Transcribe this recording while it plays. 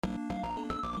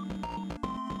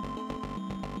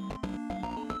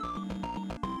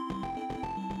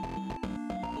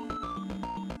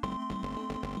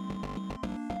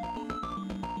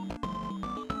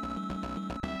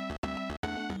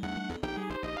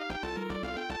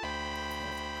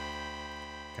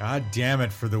God damn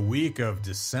it, for the week of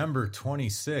December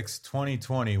 26,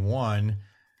 2021.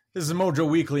 This is Mojo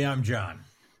Weekly. I'm John.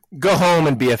 Go home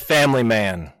and be a family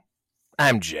man.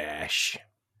 I'm Josh.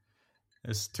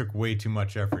 This took way too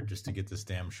much effort just to get this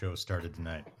damn show started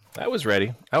tonight. I was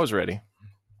ready.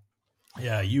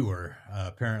 Yeah, you were.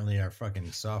 Apparently our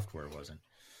fucking software wasn't.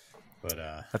 But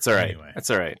that's all right. Anyway.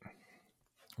 That's all right.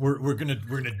 We're gonna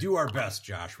do our best,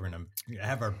 Josh. We're gonna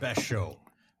have our best show.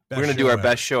 We're gonna do our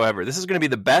best show ever. This is gonna be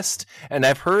the best, and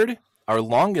I've heard our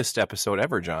longest episode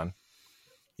ever, John.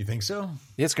 You think so?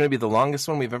 Yeah, it's gonna be the longest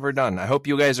one we've ever done. I hope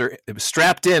you guys are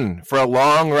strapped in for a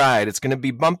long ride. It's gonna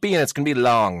be bumpy and it's gonna be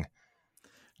long.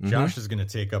 Josh is going to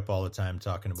take up all the time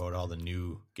talking about all the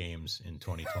new games in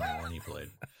 2021 he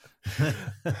played. 0.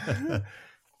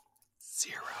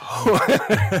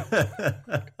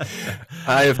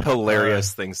 I have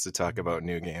hilarious things to talk about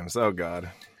new games. Oh, God.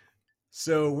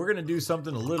 So we're going to do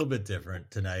something a little bit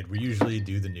different tonight. We usually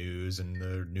do the news and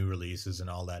the new releases and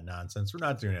all that nonsense. We're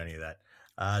not doing any of that.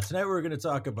 Tonight we're going to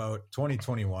talk about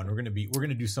 2021. We're going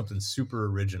to do something super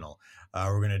original.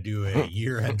 We're going to do a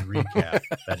year-end recap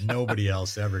that nobody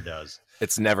else ever does.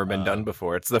 It's never been done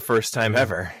before. It's the first time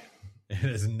ever. It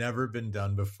has never been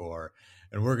done before,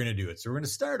 and we're going to do it. So we're going to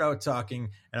start out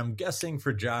talking, and I'm guessing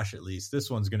for Josh at least,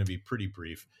 this one's going to be pretty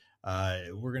brief.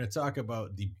 We're going to talk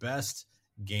about the best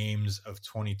games of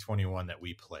 2021 that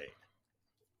we played.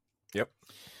 Yep.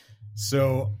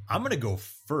 So I'm going to go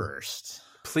first.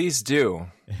 Please do.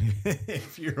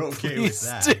 If you're okay with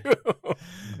that.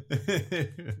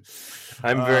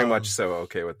 I'm very much so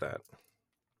okay with that.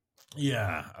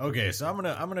 Yeah. Okay. So I'm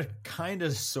gonna kind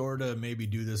of sort of maybe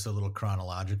do this a little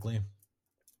chronologically.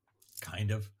 Kind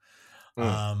of.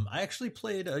 I actually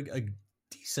played a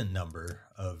decent number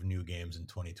of new games in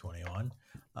 2021.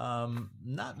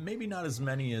 Not as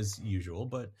many as usual,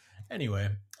 but anyway.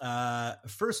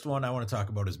 First one I want to talk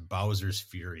about is Bowser's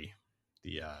Fury.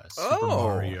 The Super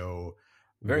Mario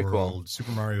very World, cool.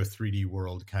 Super Mario 3D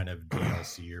World kind of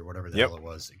DLC or whatever the hell it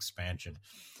was, expansion.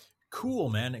 Cool,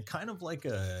 man. It kind of like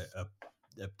a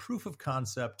proof of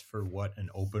concept for what an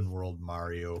open world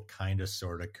Mario kind of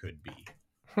sort of could be.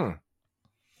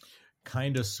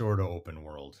 Kind of sort of open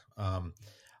world.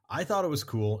 I thought it was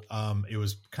cool. It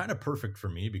was kind of perfect for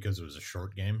me because it was a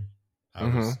short game. I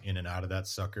was in and out of that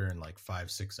sucker in like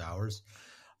 5-6 hours.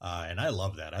 And I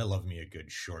love that. I love me a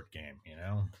good short game,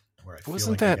 where I feel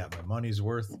like I got my money's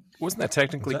worth. Wasn't that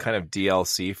technically kind of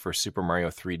DLC for Super Mario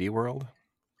 3D World?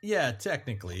 Yeah,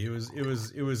 technically. It was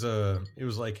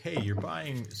like, hey, you're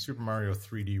buying Super Mario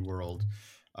 3D World,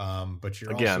 but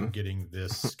you're also getting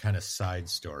this kind of side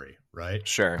story, right?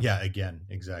 Sure. Yeah, again,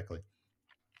 exactly.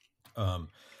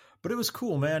 But it was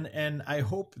cool, man, and I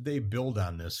hope they build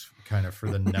on this kind of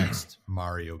for the next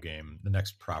Mario game, the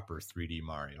next proper 3D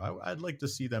Mario. I'd like to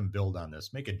see them build on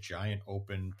this, make a giant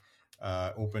open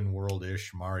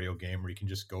world-ish Mario game where you can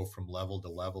just go from level to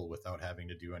level without having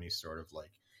to do any sort of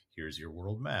like, here's your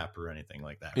world map or anything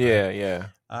like that. Right? Yeah.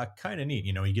 Kind of neat.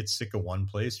 You get sick of one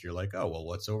place, you're like, oh, well,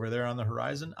 what's over there on the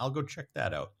horizon? I'll go check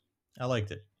that out. I liked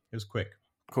it. It was quick.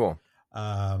 Cool.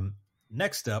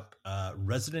 Next up,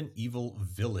 Resident Evil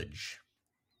Village.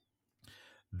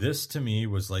 This to me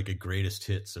was like a greatest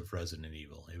hits of Resident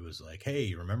Evil. It was like,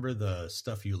 hey, remember the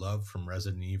stuff you loved from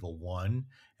Resident Evil 1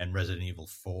 and Resident Evil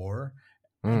 4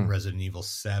 and Resident Evil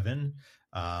 7?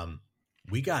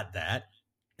 We got that,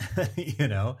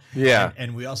 Yeah.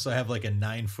 And we also have like a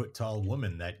 9-foot tall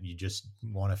woman that you just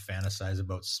want to fantasize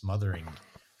about smothering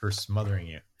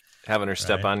you. Having her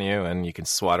step on you and you can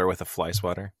swat her with a fly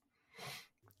swatter.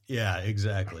 Yeah,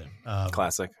 exactly.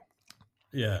 Classic.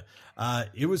 Yeah.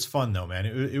 It was fun though, man.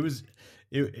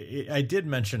 I did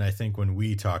mention, I think when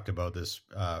we talked about this,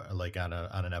 like on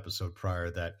an episode prior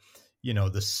that,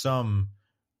 the sum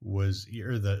was,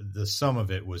 or the sum of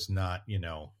it was not,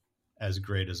 as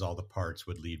great as all the parts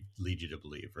would lead you to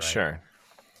believe. Right. Sure.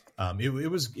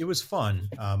 It was fun.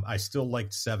 I still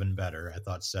liked 7 better. I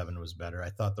thought 7 was better.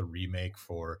 I thought the remake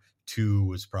for 2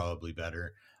 was probably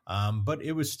better. But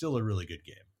it was still a really good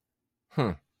game.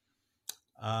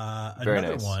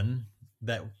 Another one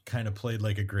that kind of played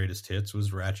like a greatest hits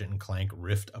was Ratchet and Clank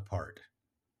Rift Apart.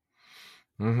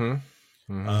 And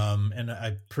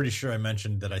I'm pretty sure I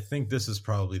mentioned that I think this is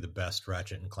probably the best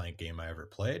Ratchet and Clank game I ever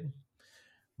played.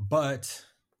 But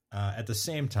at the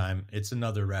same time, it's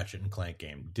another Ratchet and Clank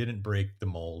game. Didn't break the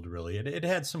mold, really. It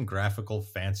had some graphical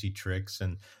fancy tricks,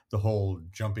 and the whole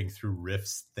jumping through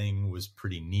rifts thing was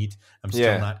pretty neat. I'm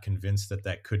still not convinced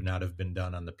that could not have been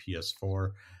done on the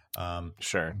PS4.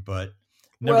 Sure. But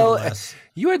nevertheless,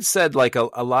 you had said like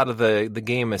a lot of the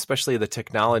game, especially the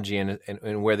technology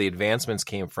and where the advancements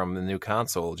came from the new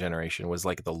console generation was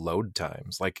like the load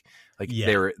times, like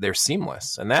they're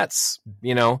seamless, and that's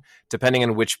depending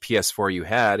on which PS4 you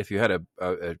had. If you had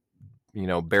a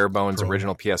bare bones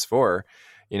original PS4,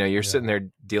 you're sitting there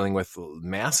dealing with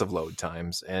massive load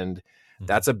times, and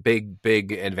that's a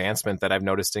big advancement that I've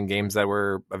noticed in games that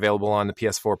were available on the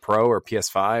PS4 Pro or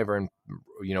PS5 or in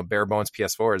bare bones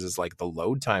PS4s. Is like the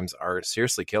load times are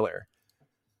seriously killer.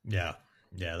 Yeah,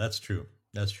 that's true.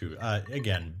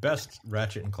 Again, best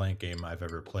Ratchet and Clank game I've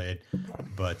ever played,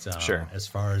 but sure. As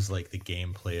far as like the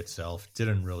gameplay itself,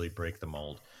 didn't really break the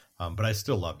mold, but I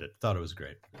still loved it. Thought it was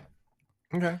great.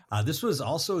 Okay. This was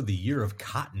also the year of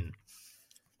cotton.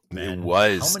 Man, it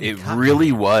was. It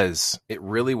really was. It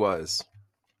really was.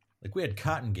 Like we had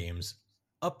cotton games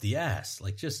up the ass.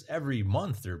 Like just every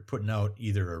month they're putting out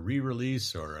either a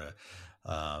re-release or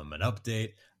an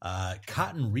update.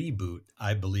 Cotton Reboot,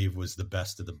 I believe, was the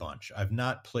best of the bunch. I've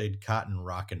not played Cotton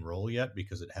Rock and Roll yet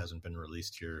because it hasn't been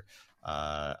released here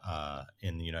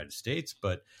in the United States.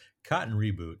 But Cotton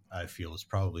Reboot, I feel, is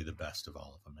probably the best of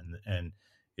all of them. And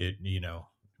it,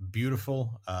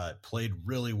 beautiful. Played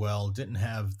really well. Didn't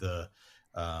have the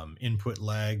input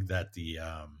lag that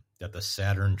the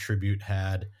Saturn Tribute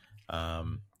had.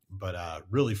 But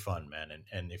really fun, man.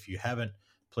 And if you haven't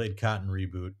played Cotton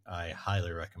Reboot, I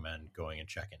highly recommend going and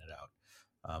checking it out.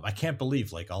 I can't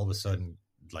believe, like, all of a sudden,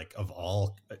 like,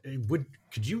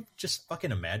 could you just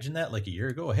fucking imagine that, like, a year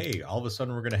ago? Hey, all of a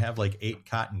sudden we're going to have like 8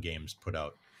 Cotton games put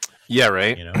out. Yeah,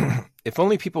 right. If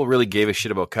only people really gave a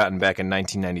shit about Cotton back in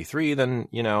 1993, then,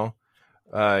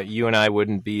 you and I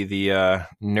wouldn't be the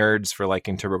nerds for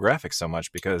liking TurboGrafx so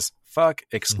much, because fuck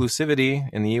exclusivity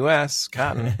in the US.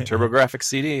 Cotton, TurboGrafx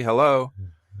CD, hello.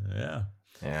 Yeah.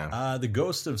 Yeah. The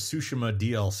Ghost of Tsushima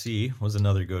DLC was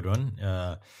another good one.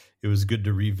 It was good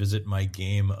to revisit my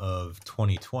game of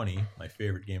 2020, my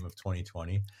favorite game of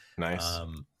 2020. Nice.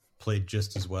 Played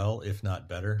just as well, if not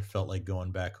better. Felt like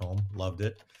going back home. Loved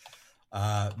it.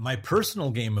 My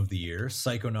personal game of the year,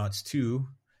 Psychonauts 2.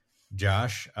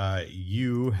 Josh,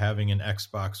 you having an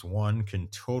Xbox One can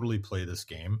totally play this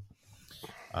game.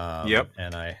 Yep.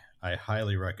 And I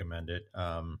highly recommend it.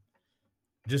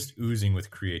 Just oozing with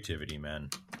creativity,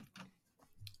 man.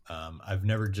 I've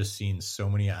never just seen so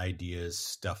many ideas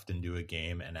stuffed into a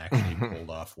game and actually pulled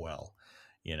off well.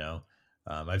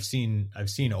 I've seen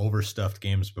overstuffed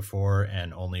games before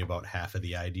and only about half of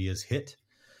the ideas hit.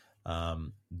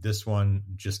 This one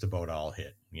just about all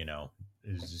hit.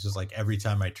 It's just like every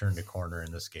time I turned a corner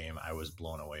in this game, I was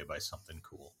blown away by something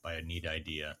cool, by a neat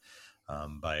idea,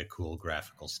 by a cool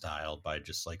graphical style, by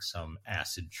just like some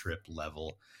acid trip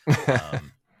level.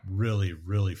 Really,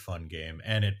 really fun game.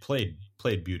 And it played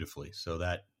beautifully. So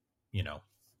that,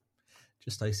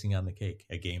 just icing on the cake,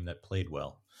 a game that played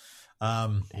well.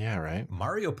 Yeah, right.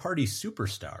 Mario Party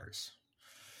Superstars.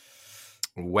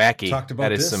 Wacky. Talked about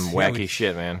that is this. Some wacky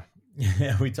shit, man.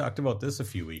 Yeah, we talked about this a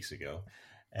few weeks ago.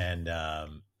 And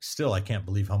still, I can't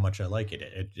believe how much I like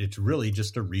it. It's really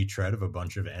just a retread of a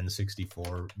bunch of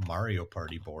N64 Mario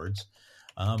Party boards,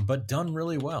 but done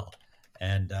really well.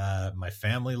 And my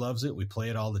family loves it. We play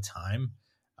it all the time.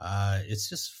 It's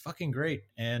just fucking great.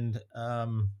 And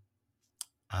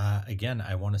again,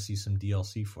 I want to see some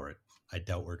DLC for it. I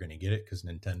doubt we're going to get it because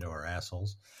Nintendo are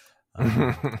assholes. But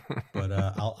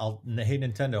hey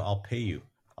Nintendo, I'll pay you.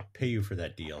 I'll pay you for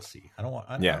that DLC. I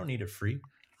don't need it free.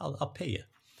 I'll pay you.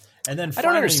 And then finally, I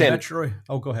don't understand. Metroid.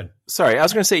 Oh, go ahead. Sorry, I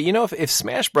was going to say, if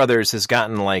Smash Brothers has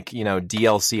gotten like,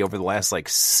 DLC over the last like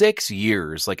 6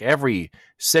 years, like every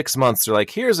 6 months, they're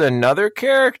like, here's another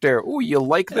character. Ooh, you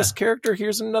like this character?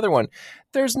 Here's another one.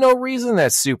 There's no reason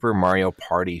that Super Mario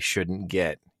Party shouldn't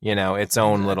get, its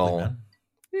own little,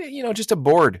 just a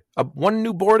board, one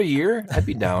new board a year. I'd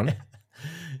be down.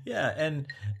 Yeah, and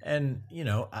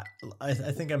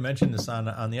I think I mentioned this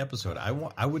on the episode.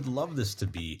 I would love this to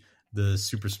be the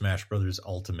Super Smash Brothers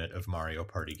Ultimate of Mario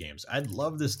Party games. I'd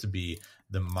love this to be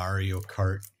the Mario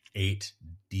Kart 8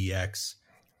 DX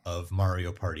of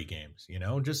Mario Party games.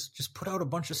 Just put out a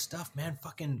bunch of stuff, man.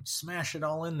 Fucking smash it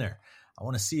all in there. I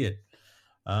want to see it.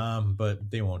 But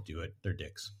they won't do it. They're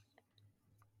dicks.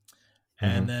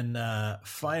 And then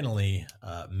finally,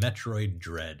 Metroid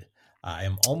Dread. I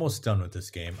am almost done with this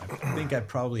game. I think I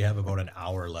probably have about an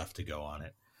hour left to go on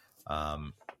it.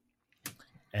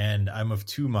 And I'm of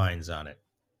two minds on it.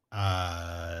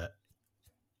 On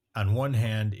one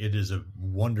hand, it is a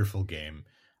wonderful game.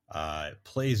 It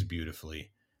plays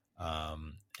beautifully.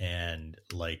 And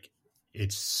like,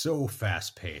 it's so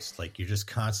fast paced. Like, you're just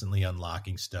constantly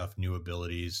unlocking stuff, new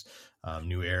abilities,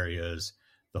 new areas.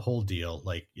 the whole deal.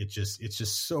 Like it's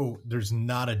just so there's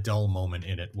not a dull moment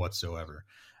in it whatsoever.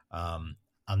 On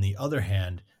the other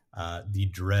hand, the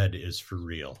dread is for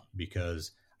real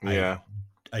because I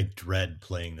dread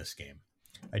playing this game.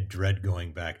 I dread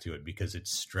going back to it because it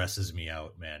stresses me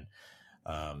out, man.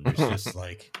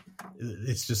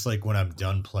 It's just like when I'm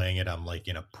done playing it, I'm like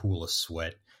in a pool of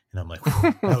sweat and I'm like,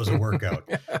 that was a workout.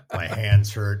 My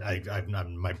hands hurt.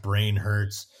 My brain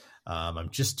hurts. I'm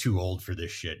just too old for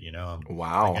this shit.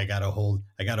 Wow. Like I gotta hold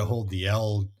the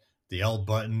L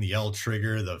button, the L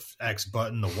trigger, the X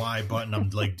button, the Y button. I'm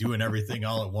like doing everything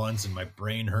all at once and my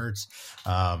brain hurts.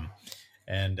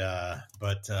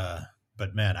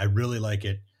 But man, I really like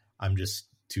it. I'm just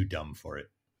too dumb for it.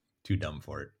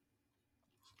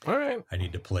 All right. I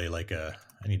need to play like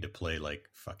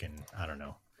fucking, I don't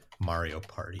know, Mario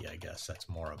Party, I guess. That's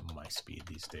more of my speed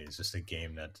these days. Just a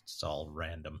game that's all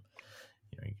random.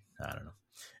 I don't know.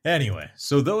 Anyway,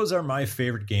 so those are my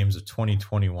favorite games of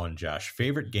 2021, Josh.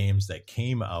 Favorite games that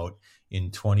came out in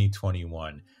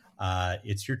 2021.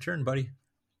 It's your turn, buddy.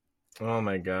 Oh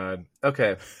my God.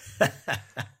 Okay.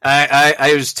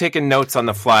 I was taking notes on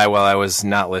the fly while I was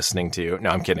not listening to you. No,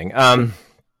 I'm kidding.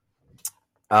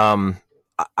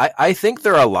 I think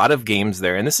there are a lot of games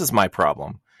there, and this is my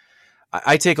problem.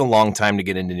 I take a long time to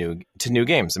get into new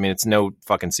games. I mean, it's no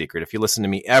fucking secret. If you listen to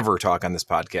me ever talk on this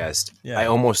podcast, I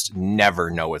almost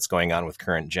never know what's going on with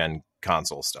current gen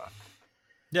console stuff.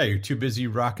 Yeah, you're too busy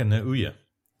rocking the Ouya.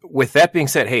 With that being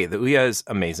said, hey, the Ouya is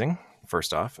amazing.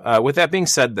 First off, with that being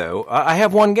said, though, I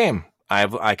have one game.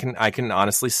 I can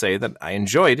honestly say that I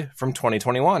enjoyed from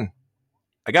 2021.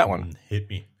 I got one. Hit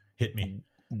me.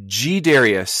 G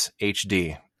Darius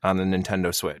HD on the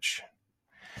Nintendo Switch.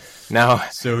 Now,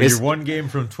 so your one game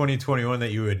from 2021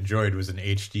 that you enjoyed was an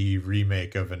HD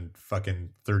remake of a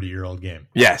fucking 30-year-old game.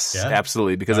 Yes,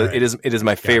 absolutely, because it is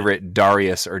my favorite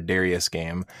Darius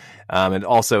game. It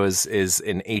also is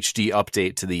an HD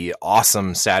update to the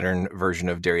awesome Saturn version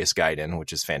of Darius Gaiden,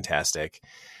 which is fantastic.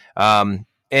 And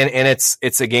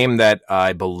it's a game that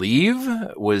I believe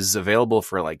was available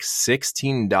for like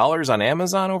 $16 on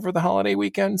Amazon over the holiday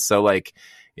weekend. So like,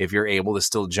 if you're able to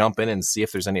still jump in and see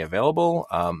if there's any available,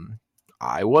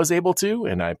 I was able to,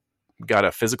 and I got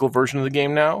a physical version of the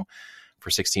game now for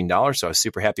 $16. So I was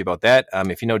super happy about that.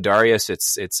 If you know Darius,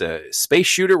 it's a space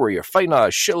shooter where you're fighting a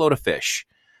shitload of fish.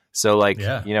 So like,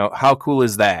 how cool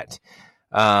is that?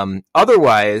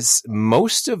 Otherwise,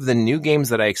 most of the new games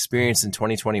that I experienced in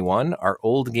 2021 are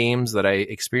old games that I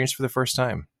experienced for the first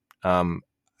time.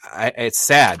 It's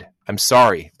sad. I'm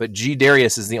sorry, but G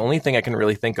Darius is the only thing I can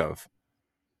really think of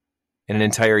in an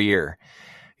entire year.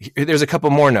 There's a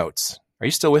couple more notes. Are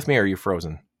you still with me or are you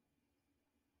frozen?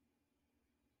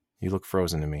 You look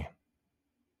frozen to me.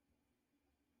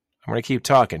 I'm going to keep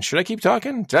talking. Should I keep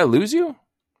talking? Did I lose you?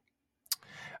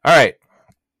 All right.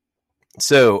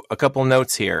 So a couple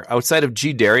notes here. Outside of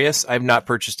G Darius, I've not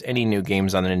purchased any new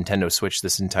games on the Nintendo Switch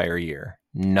this entire year.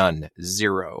 None.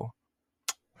 Zero.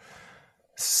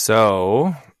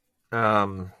 So,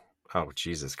 oh,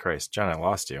 Jesus Christ. John, I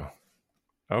lost you.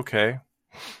 Okay.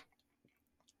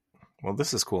 Well,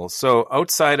 this is cool. So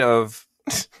outside of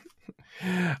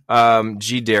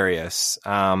G Darius,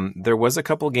 there was a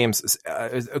couple games.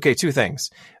 Okay, two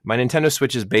things. My Nintendo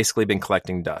Switch has basically been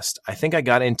collecting dust. I think I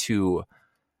got into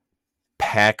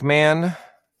Pac-Man.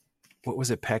 What was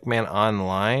it? Pac-Man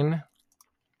Online?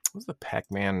 What was the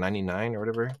Pac-Man 99 or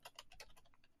whatever?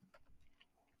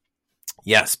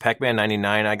 Yes, Pac-Man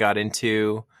 99 I got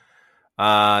into.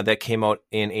 That came out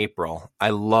in April. I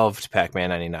loved Pac-Man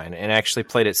 99 and actually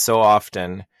played it so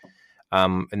often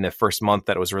in the first month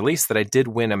that it was released that I did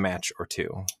win a match or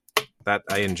two that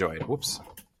I enjoyed. Whoops.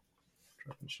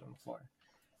 Dropping shit on the floor.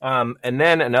 And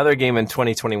then another game in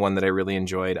 2021 that I really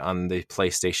enjoyed on the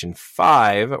PlayStation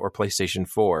 5 or PlayStation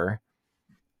 4.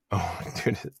 Oh,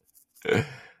 dude.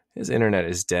 His internet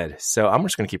is dead. So I'm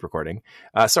just going to keep recording.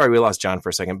 Sorry, we lost John for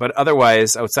a second. But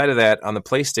otherwise, outside of that, on the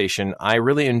PlayStation, I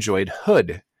really enjoyed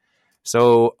Hood.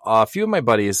 So a few of my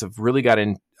buddies have really got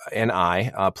in, and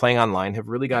I, playing online, have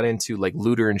really got into like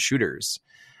looter and shooters.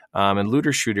 And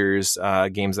looter shooters,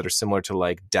 games that are similar to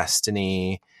like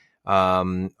Destiny,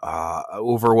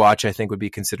 Overwatch, I think would be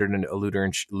considered a looter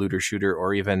shooter,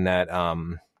 or even that,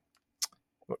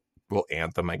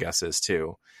 Anthem, I guess, is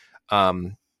too.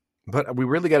 But we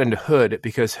really got into Hood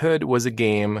because Hood was a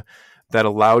game that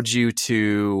allowed you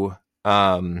to,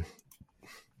 he's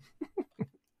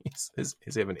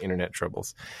having internet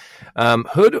troubles.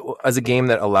 Hood was a game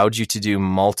that allowed you to do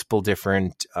multiple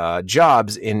different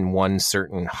jobs in one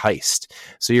certain heist.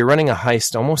 So you're running a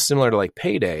heist almost similar to like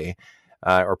Payday,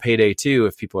 or Payday 2,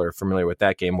 if people are familiar with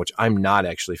that game, which I'm not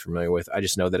actually familiar with. I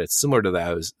just know that it's similar to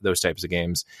those types of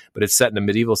games, but it's set in a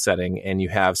medieval setting, and you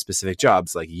have specific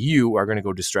jobs. Like, you are going to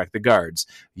go distract the guards.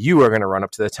 You are going to run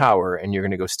up to the tower, and you're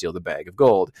going to go steal the bag of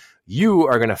gold. You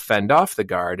are going to fend off the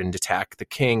guard and attack the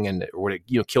king and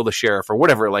kill the sheriff or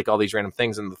whatever, like all these random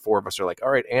things. And the four of us are like,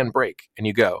 all right, and break. And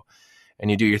you go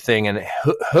and you do your thing. And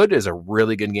Hood is a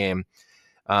really good game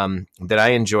that I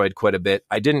enjoyed quite a bit.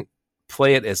 I didn't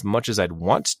play it as much as I'd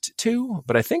want to,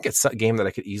 but I think it's a game that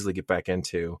I could easily get back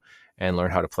into and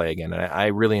learn how to play again. And I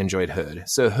really enjoyed Hood.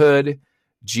 So Hood,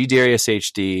 G Darius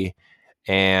HD,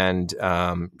 and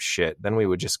then we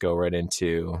would just go right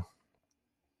into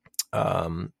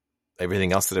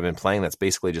everything else that I've been playing. That's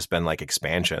basically just been like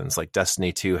expansions. Like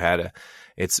Destiny 2 had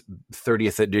its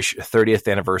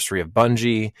 30th anniversary of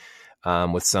Bungie,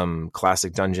 with some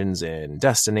classic dungeons in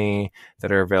Destiny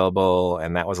that are available,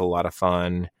 and that was a lot of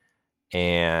fun.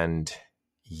 And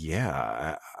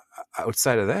yeah,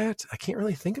 outside of that, I can't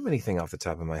really think of anything off the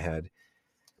top of my head.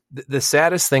 The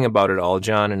saddest thing about it all,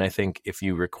 John, and I think if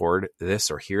you record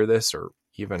this or hear this, or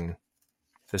even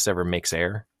if this ever makes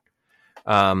air,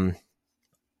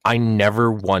 I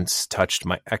never once touched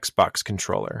my Xbox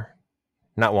controller.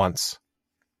 Not once.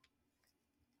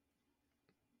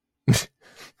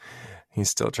 He's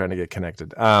still trying to get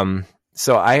connected.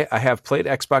 So I have played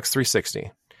Xbox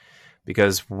 360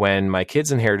 because when my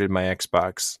kids inherited my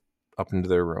Xbox up into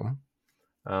their room,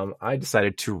 I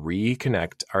decided to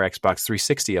reconnect our Xbox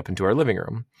 360 up into our living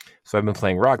room. So I've been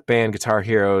playing Rock Band, Guitar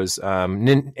Heroes,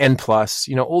 N+,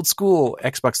 old school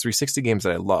Xbox 360 games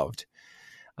that I loved.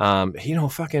 What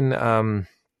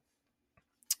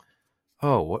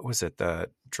was it? The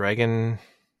Dragon.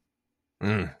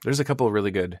 There's a couple of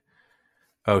really good.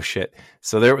 Oh shit!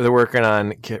 So they're working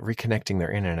on reconnecting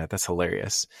their internet. That's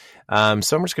hilarious. So I'm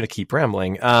just going to keep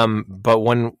rambling. But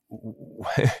what are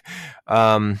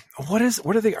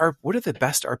the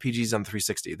best RPGs on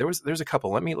 360? There's a couple.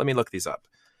 Let me look these up.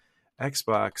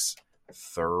 Xbox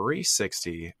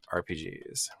 360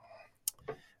 RPGs.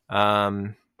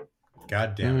 God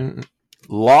damn it!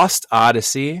 Lost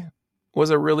Odyssey was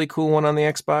a really cool one on the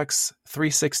Xbox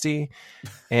 360.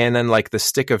 And then like the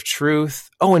Stick of Truth.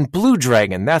 Oh, and Blue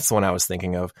Dragon. That's the one I was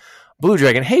thinking of. Blue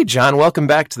Dragon. Hey, John, welcome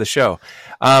back to the show.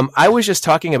 I was just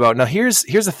talking about, now here's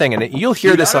the thing, and you'll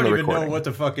hear this on the recording. I don't even know what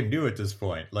to fucking do at this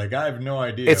point. Like, I have no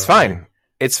idea. It's fine.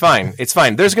 It's fine. It's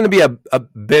fine. There's going to be a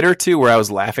bit or two where I was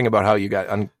laughing about how you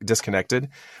got disconnected.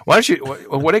 Why don't you,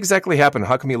 what exactly happened?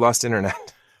 How come you lost internet?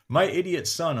 My idiot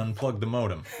son unplugged the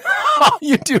modem.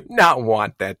 You do not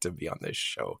want that to be on this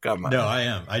show. Come on. No, I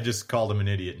am. I just called him an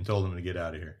idiot and told him to get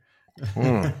out of here.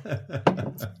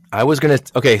 I was going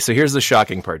to... Okay, so here's the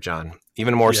shocking part, John.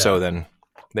 Even more so than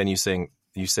you saying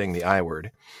the I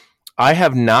word. I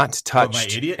have not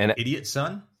touched... My idiot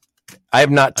son? I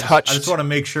have not touched... I just want to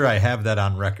make sure I have that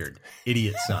on record.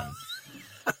 Idiot son.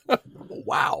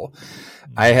 Wow.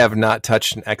 I have not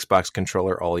touched an Xbox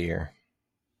controller all year.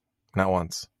 Not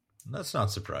once. That's not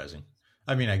surprising.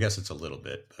 I mean, I guess it's a little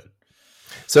bit, but...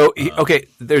 So, okay,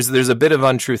 there's a bit of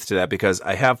untruth to that because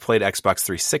I have played Xbox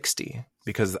 360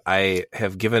 because I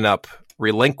have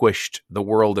relinquished the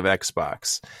world of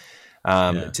Xbox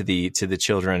to the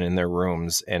children in their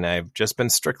rooms, and I've just been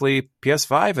strictly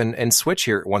PS5 and Switch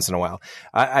here once in a while.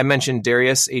 I mentioned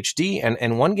Darius HD,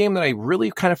 and one game that I really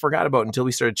kind of forgot about until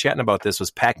we started chatting about this was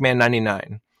Pac-Man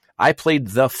 99. I played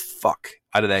the fuck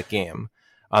out of that game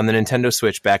on the Nintendo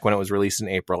Switch back when it was released in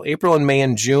April and May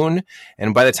and June.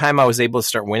 And by the time I was able to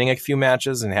start winning a few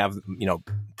matches and have,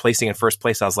 placing in first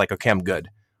place, I was like, okay, I'm good.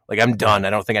 Like, I'm done. I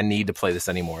don't think I need to play this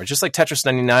anymore. It's just like Tetris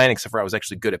 99, except for I was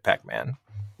actually good at Pac-Man.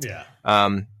 Yeah.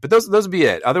 But those would be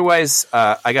it. Otherwise,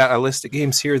 I got a list of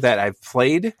games here that I've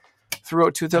played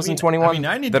throughout 2021.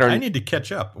 I need to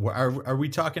catch up. Are we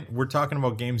talking? We're talking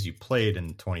about games you played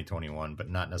in 2021, but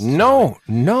not necessarily.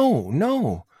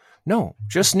 No.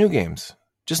 Just new games.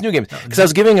 Because I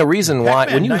was giving a reason why.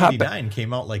 When you Pac-Man 99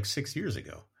 came out like 6 years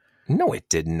ago. No, it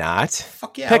did not.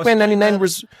 Fuck yeah. Pac-Man 99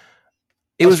 was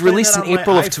released in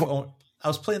April of... I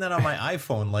was playing that on my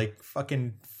iPhone like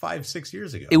fucking 5-6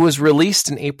 years ago. It was released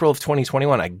in April of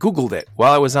 2021. I Googled it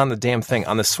while I was on the damn thing,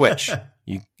 on the Switch.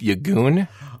 You goon.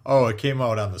 Oh, it came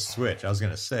out on the Switch. I was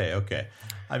going to say, okay.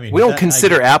 I mean, we don't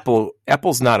consider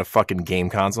Apple's not a fucking game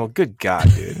console. Good God,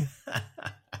 dude.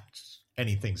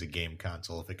 Anything's a game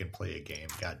console if it can play a game.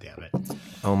 God damn it.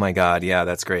 Oh my God. Yeah,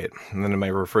 that's great. And then my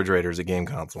refrigerator is a game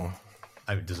console.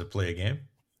 Does it play a game?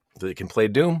 It can play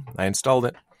Doom. I installed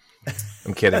it.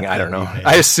 I'm kidding. I don't know.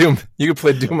 I assume you can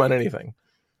play Doom on anything.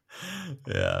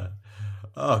 Yeah.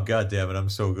 Oh god damn it! I'm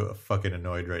so fucking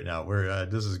annoyed right now.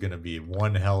 This is going to be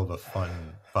one hell of a fun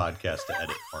podcast to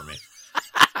edit for me.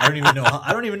 I don't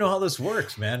even know how this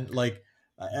works, man. Like,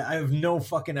 I have no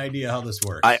fucking idea how this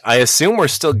works. I assume we're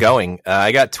still going.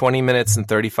 I got 20 minutes and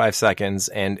 35 seconds,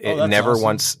 and it never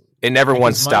once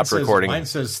stopped recording. Mine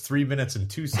says 3 minutes and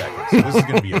 2 seconds. So this is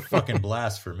going to be a fucking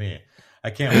blast for me. I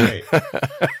can't wait.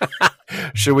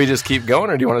 Should we just keep going,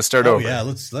 or do you want to start over? Yeah,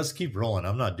 let's keep rolling.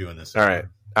 I'm not doing this anymore.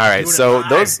 All right. So we'll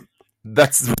do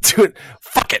it.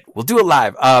 Fuck it. We'll do it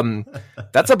live.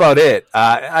 That's about it.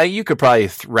 You could probably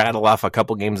rattle off a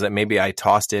couple games that maybe I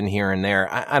tossed in here and there.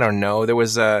 I don't know. There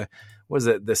was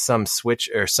some Switch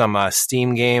or some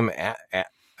Steam game,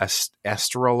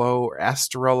 Astrolo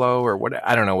or what?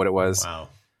 I don't know what it was. Wow.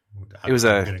 I'm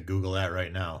going to Google that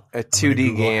right now. A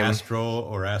 2D game. Astro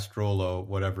or Astrolo,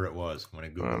 whatever it was. I'm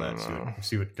going to Google that.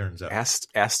 See what turns up.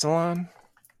 Astalon?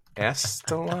 This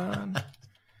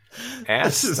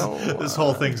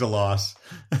whole thing's a loss.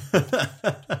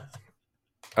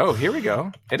 Oh, here we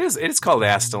go. It is called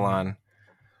Astalon.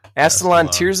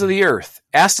 Astalon Tears of the Earth.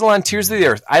 Astalon Tears of the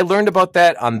Earth. I learned about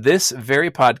that on this very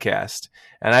podcast,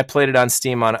 and I played it on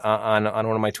Steam on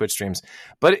one of my Twitch streams.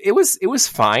 But it was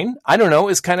fine. I don't know.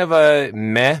 It's kind of a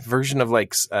meh version of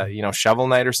like Shovel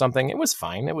Knight or something. It was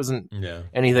fine. It wasn't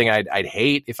anything I'd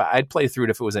hate. If I'd play through it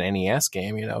if it was an NES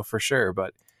game, for sure.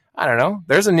 But I don't know.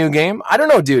 There's a new game. I don't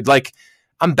know, dude. Like,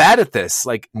 I'm bad at this.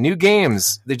 Like, new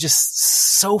games, they're just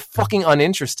so fucking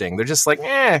uninteresting. They're just like,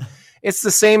 it's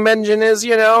the same engine as,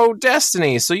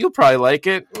 Destiny, so you'll probably like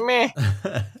it. Meh.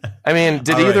 I mean,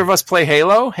 did either of us play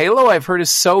Halo? Halo, I've heard, is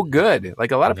so good.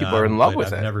 Like, a lot of people are in love with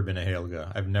it. I've never been a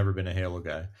Halo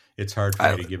guy. It's hard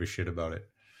for me to give a shit about it.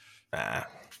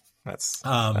 That's.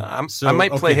 I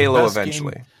might play Halo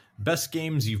eventually. Best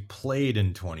games you've played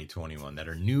in 2021 that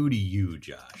are new to you,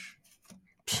 Josh.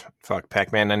 Fuck,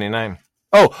 Pac-Man 99.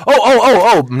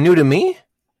 Oh, new to me?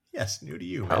 Yes, new to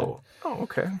you, man.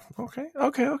 Okay,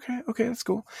 that's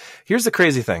cool. Here's the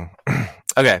crazy thing.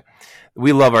 Okay,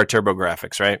 we love our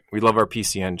TurboGrafx, right? We love our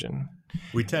PC engine.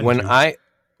 We tend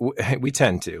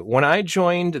to. When I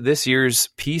joined this year's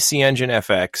PC Engine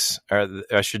FX, or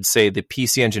I should say the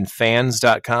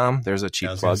PCEngineFans.com, there's a cheap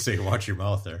plug. I was going to say, watch your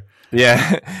mouth there.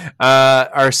 Yeah.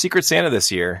 Our Secret Santa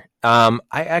this year, I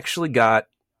actually got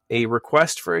a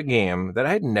request for a game that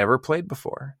I had never played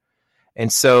before.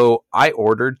 And so I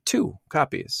ordered 2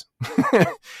 copies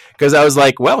because I was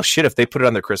like, well, shit, if they put it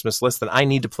on their Christmas list, then I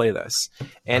need to play this.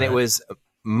 And It was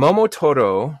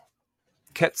Momotaro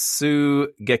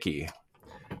Ketsugeki,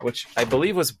 which I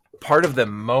believe was part of the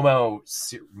Momotoru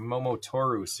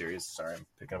series. Sorry, I'm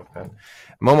picking up a pen.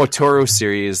 Momotoru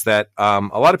series that a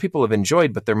lot of people have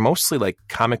enjoyed, but they're mostly like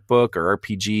comic book or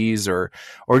RPGs or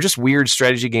just weird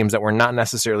strategy games that we're not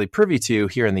necessarily privy to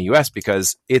here in the US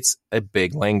because it's a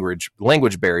big language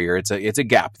barrier. It's a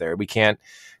gap there. We can't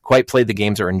quite play the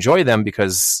games or enjoy them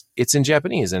because it's in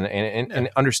Japanese and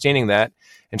understanding that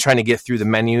and trying to get through the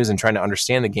menus and trying to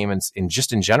understand the game in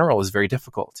just in general is very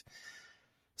difficult.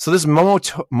 So this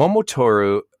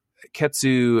Momotoru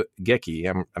Ketsugeki,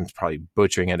 I'm probably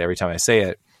butchering it every time I say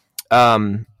it,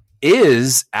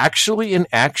 is actually an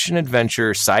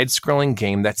action-adventure side-scrolling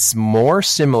game that's more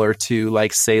similar to,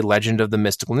 like, say, Legend of the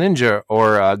Mystical Ninja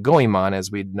or Goemon, as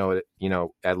we'd know it,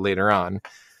 at later on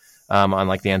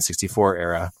like the N64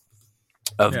 era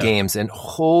of games. And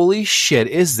holy shit,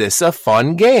 is this a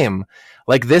fun game?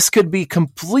 Like, this could be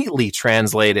completely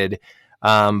translated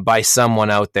by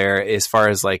someone out there as far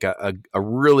as like a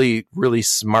really, really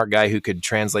smart guy who could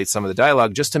translate some of the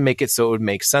dialogue just to make it so it would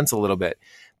make sense a little bit.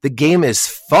 The game is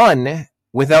fun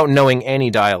without knowing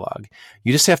any dialogue.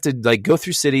 You just have to like go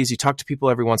through cities. You talk to people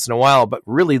every once in a while, but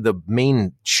really the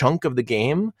main chunk of the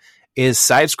game is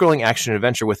side-scrolling action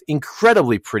adventure with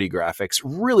incredibly pretty graphics,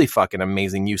 really fucking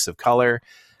amazing use of color.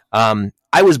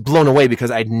 I was blown away because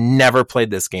I'd never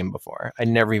played this game before. I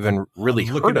never even really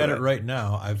heard of it. Looking at it right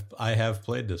now, I have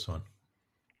played this one.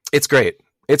 It's great.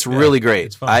 It's really great.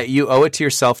 It's fun. You owe it to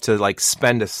yourself to like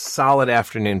spend a solid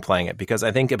afternoon playing it because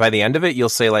I think by the end of it, you'll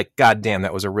say like, God damn,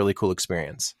 that was a really cool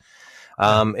experience.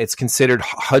 It's considered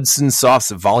Hudson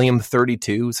Soft's Volume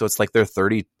 32, so it's like their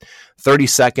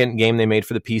 32nd game they made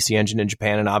for the PC Engine in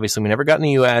Japan, and obviously we never got in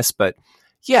the US, but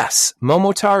yes,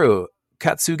 Momotaru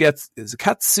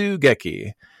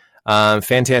Ketsugeki.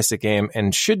 Fantastic game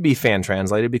and should be fan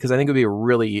translated because I think it would be a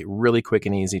really, really quick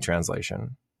and easy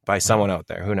translation by someone out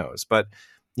there. Who knows? But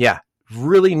yeah,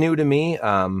 really new to me.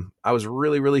 I was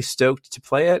really, really stoked to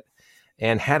play it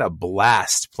and had a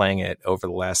blast playing it over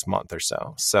the last month or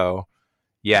so. So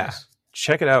yeah,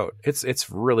 check it out.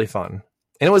 It's really fun.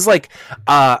 And it was like,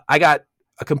 I got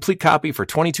a complete copy for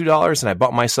 $22, and I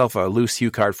bought myself a loose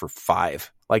Hue card for $5,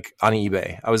 like on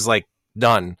eBay. I was like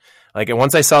done. Like, and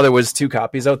once I saw there was 2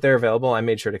 copies out there available, I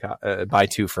made sure to buy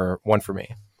 2 one for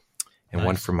me and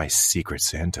one for my secret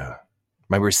Santa,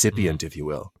 my recipient, if you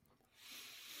will.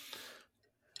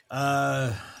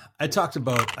 I talked a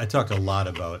lot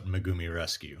about Megumi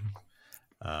Rescue,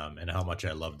 and how much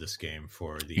I love this game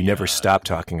for the. You never stop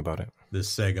talking about it. The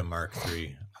Sega Mark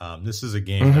III. This is a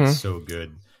game that's so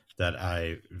good that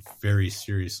I very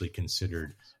seriously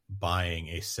considered buying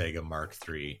a Sega Mark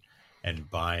III and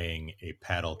buying a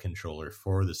paddle controller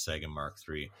for the Sega Mark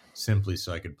III simply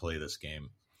so I could play this game.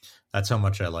 That's how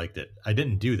much I liked it. I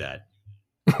didn't do that.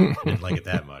 I didn't like it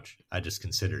that much. I just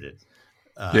considered it.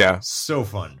 So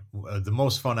fun. The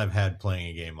most fun I've had playing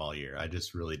a game all year. I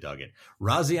just really dug it.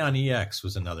 Razion EX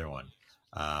was another one.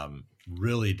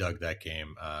 Really dug that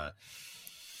game.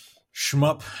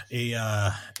 Shmup,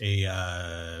 a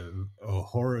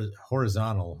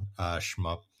horizontal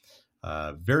shmup.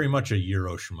 Very much a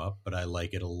Euro shmup, but I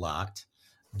like it a lot,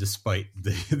 despite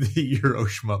the Euro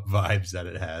shmup vibes that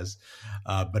it has.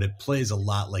 But it plays a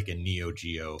lot like a Neo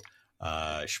Geo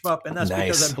shmup, and that's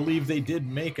because I believe they did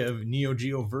make a Neo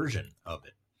Geo version of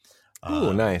it.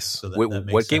 Oh, nice. So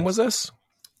what game was this?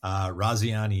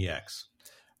 Razion EX.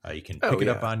 You can pick it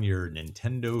up on your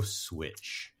Nintendo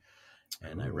Switch,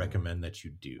 and I recommend that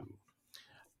you do.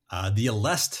 The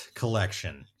Aleste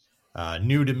collection,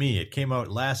 new to me. It came out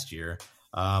last year.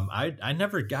 I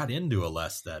never got into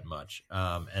Aleste that much,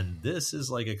 and this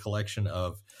is like a collection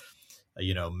of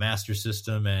Master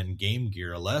System and Game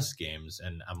Gear Aleste games,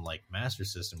 and I'm like, Master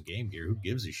System, Game Gear, who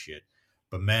gives a shit?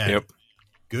 But man,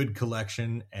 good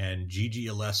collection. And GG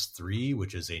Aleste 3,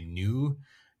 which is a new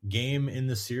game in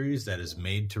the series that is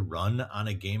made to run on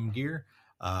a Game Gear.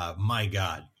 My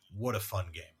God, what a fun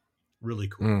game! Really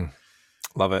cool.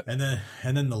 Love it. And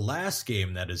then the last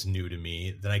game that is new to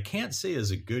me that I can't say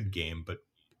is a good game, but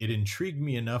it intrigued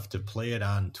me enough to play it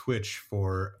on Twitch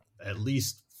for at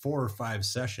least 4 or 5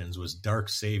 sessions was Dark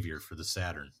Savior for the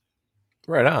Saturn.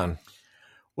 Right on.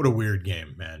 What a weird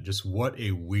game, man. Just what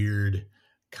a weird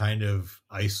kind of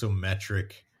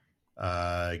isometric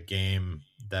game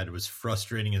that was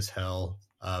frustrating as hell,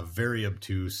 very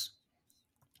obtuse,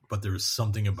 but there was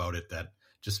something about it that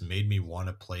just made me want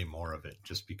to play more of it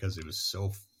just because it was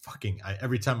so fucking...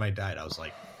 every time I died, I was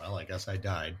like, well, I guess I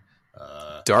died.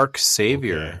 Dark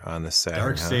Savior on the Saturn.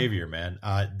 Dark Savior, man.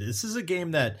 This is a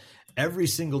game that every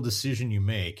single decision you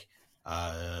make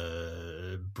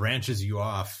branches you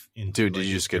off into... Dude, did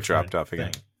you just get dropped off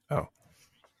again? Thing. Oh.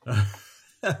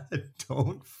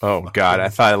 Don't. Oh, God. I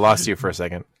thought I lost you for a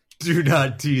second. Do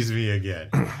not tease me again.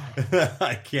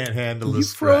 I can't handle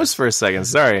this. You froze for a second.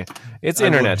 Sorry. It's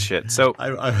internet shit. So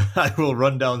I will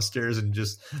run downstairs and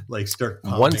just like start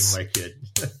pounding my kid.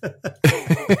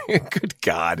 Good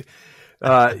God.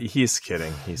 He's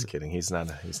kidding. He's kidding. He's not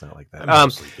like that. I'm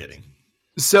mostly kidding.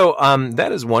 So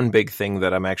that is one big thing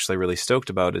that I'm actually really stoked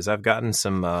about is I've gotten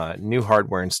some new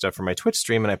hardware and stuff for my Twitch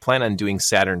stream, and I plan on doing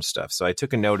Saturn stuff. So I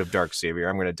took a note of Dark Savior.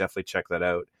 I'm going to definitely check that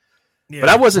out. Yeah, but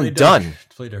I wasn't done.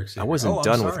 I wasn't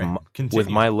done with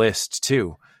my list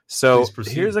too. So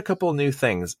here's a couple new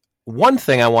things. One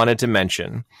thing I wanted to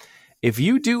mention, if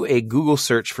you do a Google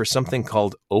search for something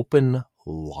called Open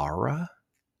Lara,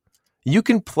 you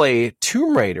can play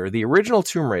Tomb Raider, the original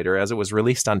Tomb Raider as it was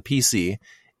released on PC,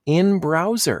 in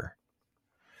browser.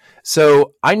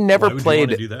 So I never played... Why would you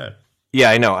want to do that? Yeah,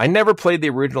 I know. I never played the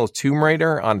original Tomb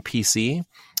Raider on PC.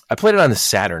 I played it on the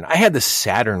Saturn. I had the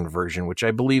Saturn version, which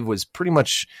I believe was pretty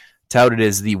much touted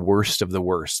as the worst of the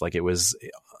worst. Like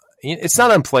it's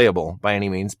not unplayable by any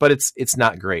means, but it's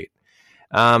not great.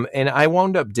 And I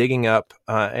wound up digging up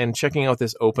and checking out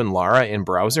this Open Lara in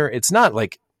browser. It's not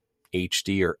like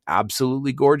HD or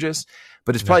absolutely gorgeous,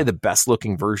 but it's probably the best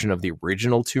looking version of the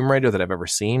original Tomb Raider that I've ever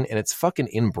seen. And it's fucking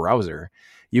in browser.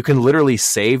 You can literally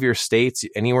save your states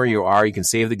anywhere you are. You can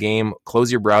save the game,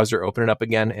 close your browser, open it up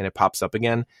again, and it pops up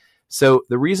again. So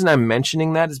the reason I'm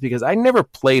mentioning that is because I never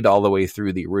played all the way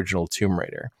through the original Tomb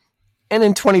Raider. And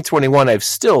in 2021, I've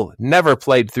still never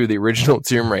played through the original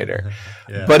Tomb Raider.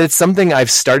 But it's something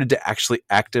I've started to actually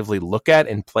actively look at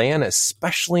and play in,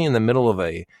 especially in the middle of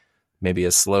maybe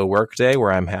a slow work day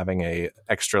where I'm having a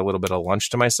extra little bit of lunch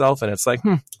to myself. And it's like,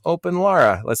 Open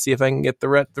Lara. Let's see if I can get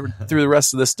through the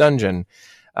rest of this dungeon.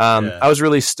 I was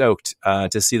really stoked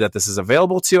to see that this is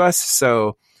available to us.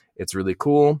 So it's really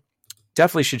cool.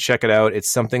 Definitely should check it out. It's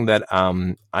something that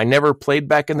I never played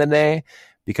back in the day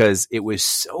because it was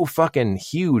so fucking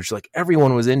huge. Like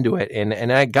everyone was into it.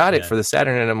 And I got it for the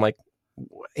Saturn. And I'm like,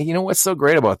 you know what's so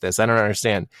great about this? I don't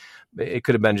understand. It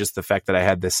could have been just the fact that I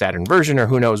had the Saturn version or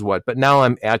who knows what, but now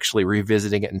I'm actually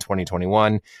revisiting it in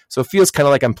 2021. So it feels kind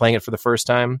of like I'm playing it for the first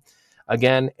time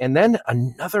again. And then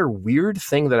another weird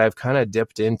thing that I've kind of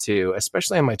dipped into,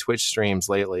 especially on my Twitch streams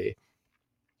lately,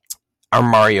 are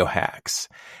Mario hacks.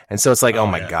 And so it's like, oh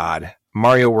my God,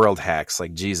 Mario World hacks.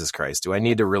 Like, Jesus Christ, do I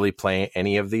need to really play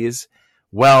any of these?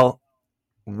 Well,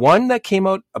 one that came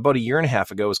out about a year and a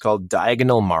half ago was called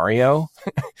Diagonal Mario.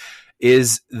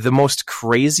 Is the most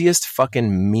craziest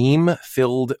fucking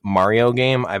meme-filled Mario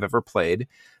game I've ever played.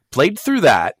 Played through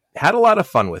that, had a lot of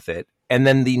fun with it. And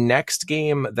then the next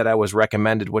game that I was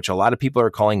recommended, which a lot of people are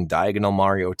calling Diagonal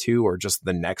Mario 2 or just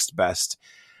the next best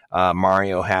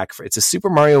Mario hack. It's a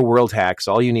Super Mario World hack.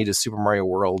 So all you need is Super Mario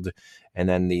World and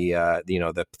then the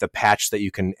patch that you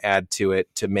can add to it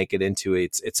to make it into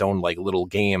its own like little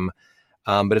game.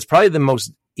 But it's probably the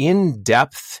most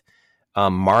in-depth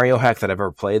Mario hack that I've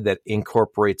ever played that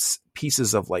incorporates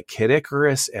pieces of like Kid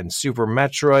Icarus and Super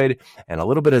Metroid and a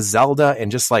little bit of Zelda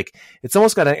and just like it's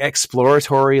almost got an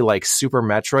exploratory like Super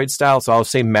Metroid style. So I'll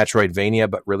say Metroidvania,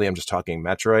 but really I'm just talking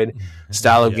Metroid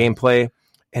style of gameplay.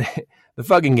 And the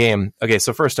fucking game. Okay,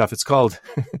 so first off, it's called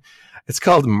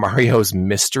Mario's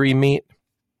Mystery Meat.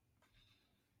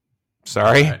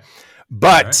 Sorry. Right.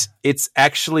 But it's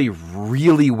actually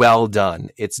really well done.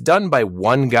 It's done by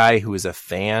one guy who is a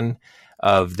fan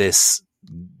of this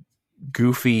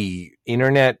goofy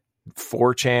internet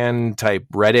 4chan type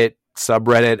Reddit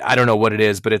subreddit. I don't know what it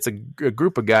is, but it's a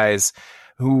group of guys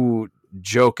who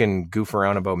joke and goof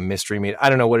around about Mystery Meat. I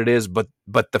don't know what it is, but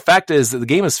the fact is that the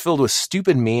game is filled with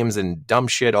stupid memes and dumb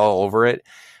shit all over it,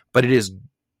 but it is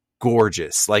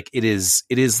gorgeous. Like it is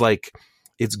like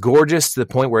it's gorgeous to the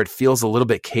point where it feels a little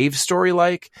bit cave story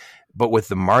like, but with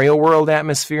the Mario World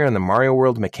atmosphere and the Mario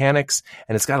World mechanics,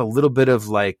 and it's got a little bit of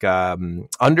like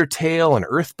Undertale and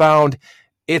Earthbound.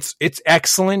 It's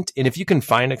excellent, and if you can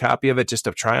find a copy of it just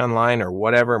to try online or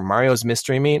whatever, Mario's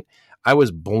Mystery Meat, I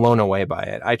was blown away by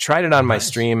it. I tried it on my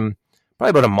stream probably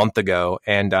about a month ago,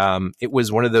 and it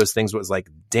was one of those things that was like,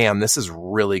 damn, this is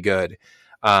really good.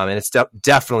 And it's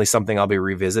definitely something I'll be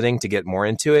revisiting to get more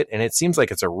into it. And it seems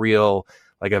like it's a real,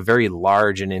 like a very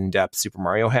large and in-depth Super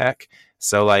Mario hack.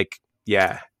 So like,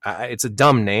 yeah, it's a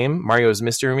dumb name, Mario's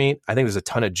Mystery Meat. I think there's a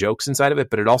ton of jokes inside of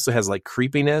it, but it also has like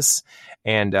creepiness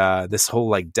and this whole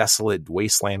like desolate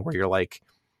wasteland where you're like,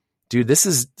 dude, this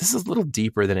is a little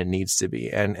deeper than it needs to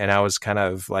be. And I was kind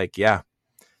of like, yeah,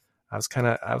 I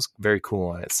was very cool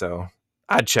on it. So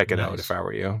I'd check it out if I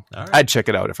were you. Right. I'd check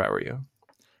it out if I were you.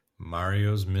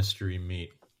 Mario's Mystery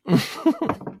Meat.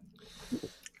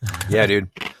 Yeah, dude.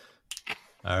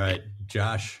 All right,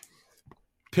 Josh.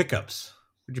 Pickups.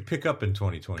 What'd you pick up in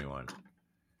 2021?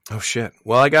 Oh, shit.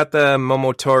 Well, I got the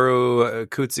Momotoru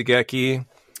Kutsugeki.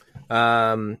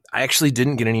 I actually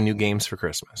didn't get any new games for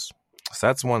Christmas. So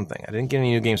that's one thing. I didn't get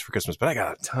any new games for Christmas, but I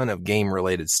got a ton of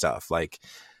game-related stuff. Like,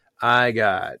 I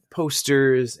got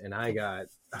posters, and I got...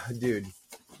 dude,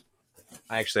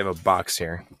 I actually have a box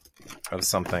here of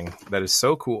something that is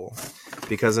so cool.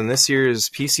 Because in this year's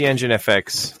PC Engine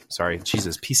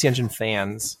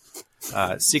fans...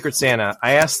 Secret Santa,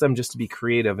 I asked them just to be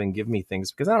creative and give me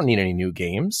things because I don't need any new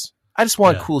games. I just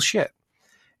want cool shit.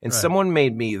 And someone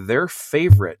made me their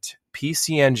favorite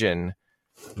PC Engine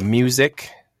music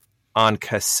on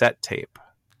cassette tape.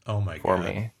 Oh my god. For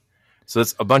me. So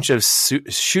it's a bunch of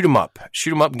shoot 'em up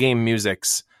game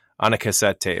musics on a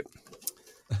cassette tape.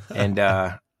 And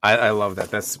I love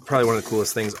that. That's probably one of the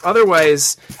coolest things.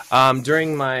 Otherwise,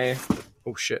 during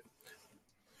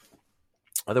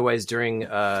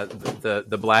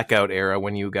the blackout era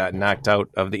when you got knocked out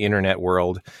of the internet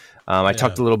world, I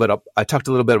talked a little bit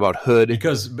about Hood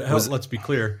because let's be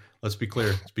clear, it's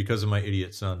because of my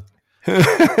idiot son.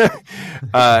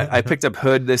 I picked up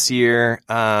Hood this year.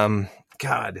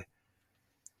 God,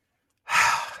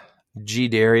 G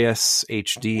Darius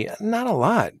HD. Not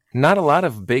a lot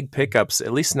of big pickups,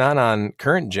 at least not on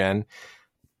current gen.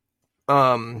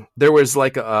 There was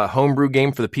like a homebrew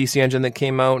game for the PC Engine that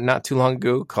came out not too long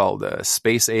ago called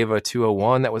Space Ava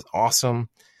 201. That was awesome.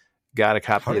 Got a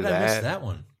copy of that. How did I miss that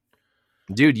one?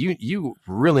 Dude, you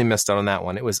really missed out on that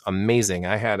one. It was amazing.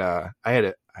 I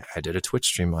did a Twitch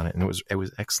stream on it, and it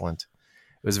was excellent.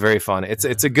 It was very fun.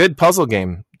 It's a good puzzle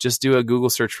game. Just do a Google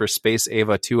search for Space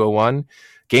Ava 201.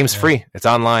 Game's free. It's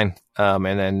online. And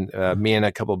then me and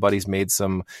a couple of buddies made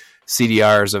some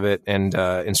CDRs of it and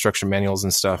instruction manuals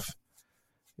and stuff.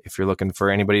 If you're looking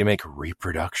for anybody to make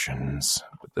reproductions,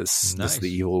 this is the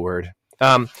evil word.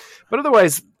 But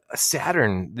otherwise,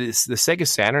 Saturn, the Sega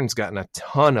Saturn's gotten a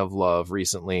ton of love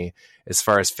recently as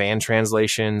far as fan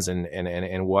translations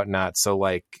and whatnot. So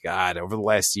like, God, over the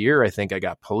last year, I think I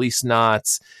got Police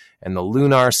Knots and the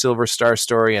Lunar Silver Star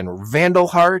Story, and Vandal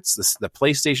Hearts, the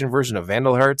PlayStation version of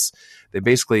Vandal Hearts. They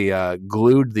basically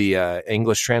glued the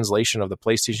English translation of the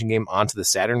PlayStation game onto the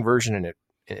Saturn version, and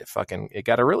it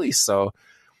got a release. So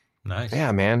nice.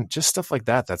 Yeah, man, just stuff like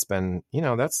that. That's been,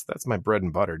 that's my bread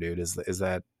and butter, dude. Is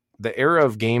that the era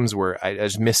of games where I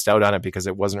just missed out on it because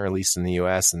it wasn't released in the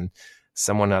US, and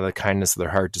someone out of the kindness of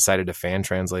their heart decided to fan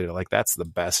translate it. Like, that's the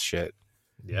best shit.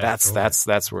 Yeah,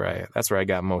 that's where I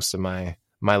got most of my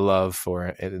love for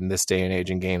it in this day and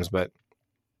age in games. But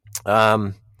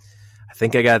I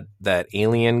think I got that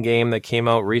Alien game that came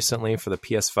out recently for the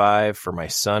PS5 for my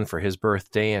son for his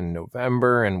birthday in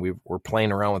November, and we were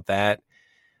playing around with that.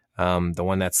 The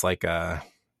one that's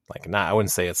I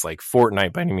wouldn't say it's like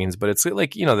Fortnite by any means, but it's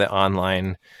like, the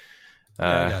online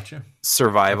I gotcha.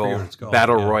 Survival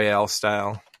battle royale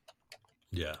style.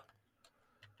 Yeah.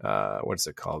 What's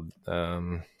it called?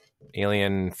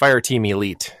 Alien Fireteam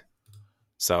Elite.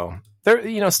 So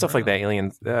there, stuff like that.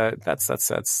 Alien. That's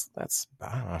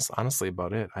honestly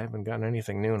about it. I haven't gotten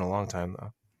anything new in a long time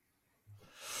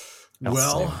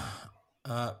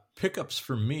though. Pickups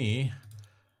for me.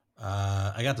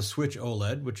 I got the Switch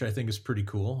OLED, which I think is pretty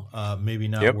cool. Maybe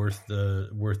not worth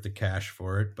the cash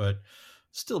for it, but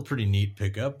still pretty neat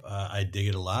pickup. I dig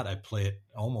it a lot. I play it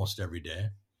almost every day.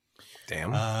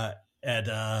 Damn. At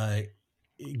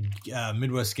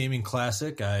Midwest Gaming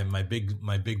Classic, my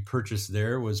big purchase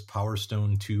there was Power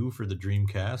Stone 2 for the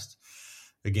Dreamcast,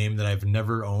 a game that I've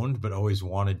never owned but always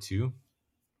wanted to.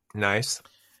 Nice.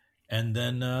 And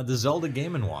then the Zelda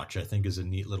Game & Watch, I think, is a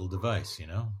neat little device.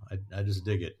 I just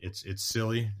dig it. It's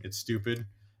silly, it's stupid,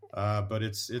 but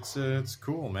it's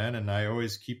cool, man. And I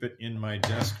always keep it in my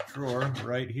desk drawer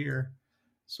right here,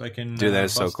 so I can do that.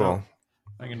 Is so cool.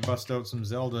 I can bust out some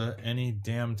Zelda any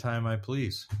damn time I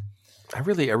please. I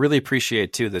really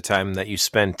appreciate too the time that you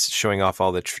spent showing off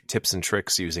all the tips and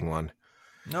tricks using one.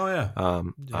 Oh yeah.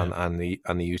 On the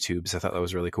YouTubes. I thought that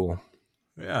was really cool.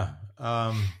 Yeah.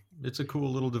 It's a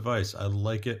cool little device. I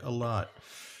like it a lot.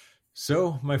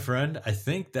 So, my friend, I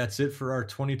think that's it for our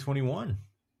 2021.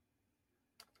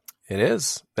 It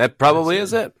is. That probably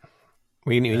is it.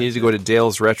 We need to go to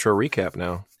Dale's retro recap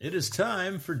now. It is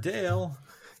time for Dale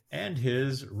and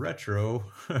his retro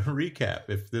recap,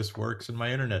 if this works and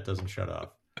my internet doesn't shut off.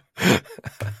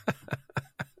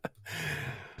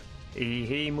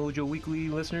 Hey,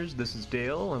 MoJoWeekly listeners, this is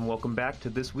Dale, and welcome back to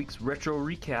this week's retro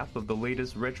recap of the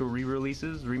latest retro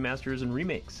re-releases, remasters, and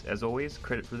remakes. As always,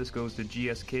 credit for this goes to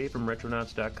GSK from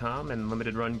Retronauts.com and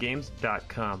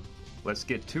LimitedRunGames.com. Let's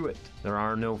get to it. There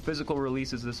are no physical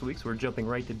releases this week, so we're jumping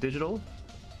right to digital.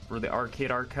 For the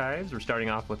arcade archives, we're starting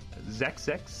off with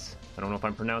Zexex. I don't know if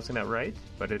I'm pronouncing that right,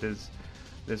 but it is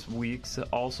this week's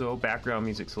also background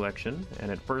music selection, and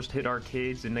it first hit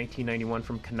arcades in 1991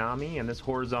 from Konami, and this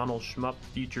horizontal shmup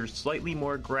features slightly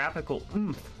more graphical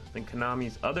oomph than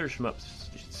Konami's other shmup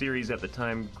series at the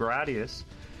time, Gradius,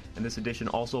 and this edition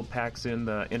also packs in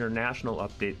the international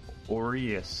update,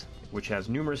 Aureus, which has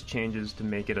numerous changes to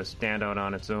make it a standout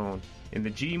on its own. In the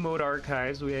G-Mode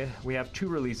archives, we have two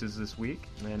releases this week,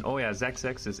 and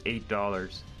Zexex is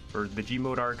 $8. For the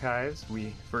G-Mode archives,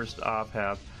 we first off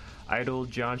have Idol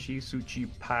Janshi Suchi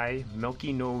Pai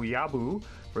Melki no Yabu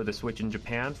for the Switch in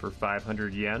Japan for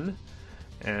 500 yen.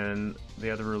 And the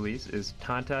other release is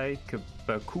Tantai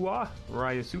Kabakua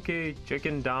Ryusuke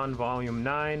Chicken Dan Volume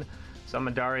 9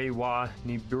 Samadare wa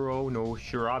Nibiru no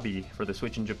Shirabi for the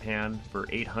Switch in Japan for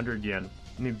 800 yen.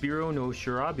 Nibiru no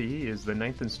Shirabi is the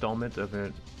 9th installment of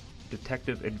a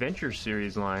detective adventure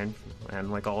series line,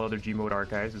 and like all other G-Mode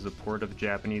archives, is a port of a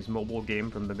Japanese mobile game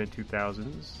from the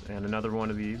mid-2000s. And another one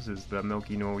of these is the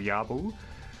Melki no Yabu,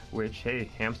 which,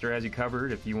 hey, Hamster has you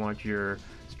covered if you want your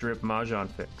strip Mahjong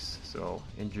fix, so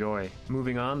enjoy.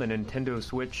 Moving on, the Nintendo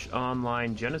Switch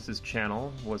Online Genesis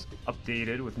channel was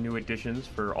updated with new additions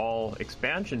for all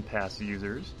expansion pass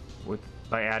users,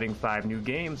 by adding 5 new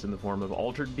games in the form of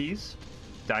Altered Beast,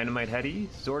 Dynamite Headdy,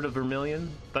 Sword of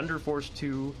Vermilion, Thunder Force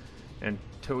 2, and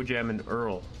Toe Jam and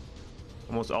Earl.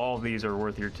 Almost all of these are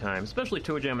worth your time, especially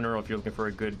Toe Jam and Earl if you're looking for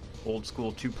a good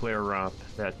old-school 2-player romp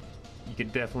that you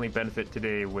could definitely benefit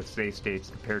today with save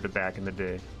states compared to back in the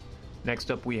day.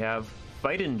 Next up we have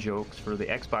Fightin' Jokes for the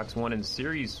Xbox One and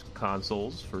Series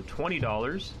consoles for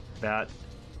 $20. That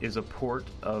is a port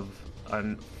of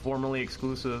a formerly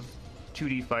exclusive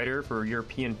 2D fighter for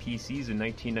European PCs in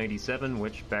 1997,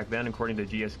 which back then, according to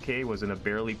GSK, was in a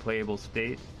barely playable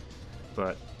state.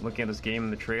 But looking at this game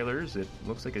in the trailers, it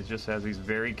looks like it just has these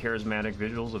very charismatic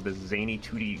visuals of this zany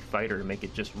 2D fighter to make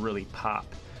it just really pop.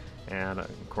 And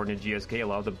according to GSK, a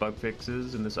lot of the bug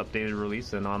fixes in this updated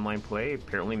release and online play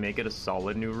apparently make it a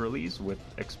solid new release, with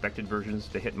expected versions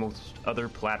to hit most other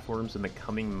platforms in the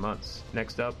coming months.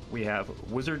 Next up, we have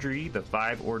Wizardry: The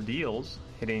 5 Ordeals,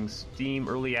 hitting Steam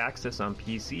Early Access on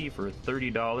PC for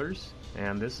 $30.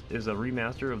 And this is a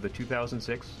remaster of the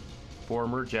 2006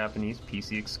 former Japanese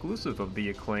PC exclusive of the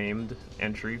acclaimed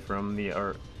entry from the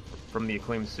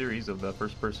acclaimed series of the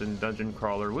first-person dungeon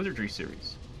crawler Wizardry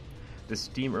series. The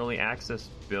Steam Early Access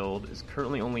build is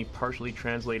currently only partially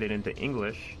translated into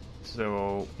English,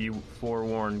 so be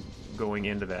forewarned going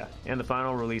into that. And the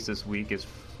final release this week is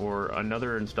for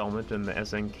another installment in the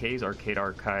SNK's Arcade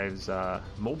Archives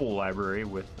mobile library,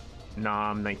 with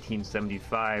Nom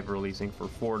 1975 releasing for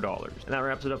 $4. And that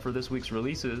wraps it up for this week's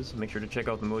releases. Make sure to check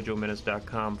out the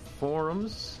MoJoMinutes.com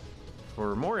forums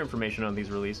for more information on these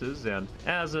releases. And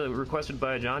as requested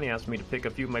by John, he asked me to pick a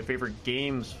few of my favorite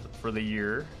games for the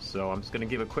year, so I'm just going to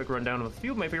give a quick rundown of a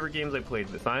few of my favorite games I played.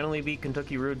 I finally beat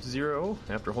Kentucky Road Zero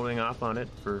after holding off on it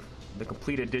for the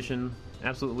complete edition.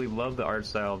 Absolutely love the art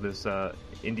style of this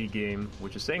indie game,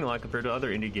 which is saying a lot compared to other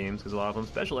indie games because a lot of them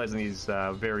specialize in these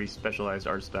very specialized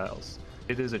art styles.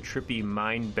 It is a trippy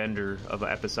mind bender of an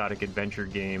episodic adventure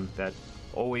game that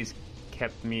always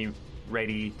kept me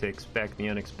ready to expect the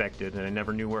unexpected, and I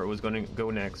never knew where it was going to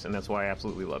go next, and that's why I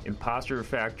absolutely love it. Imposter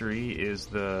Factory is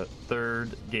the third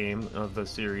game of the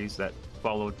series that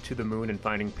followed To the Moon and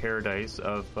Finding Paradise,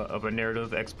 of a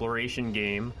narrative exploration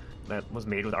game that was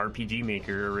made with RPG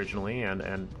Maker originally,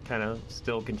 and kind of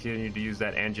still continued to use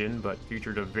that engine, but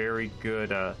featured a very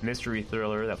good mystery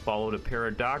thriller that followed a pair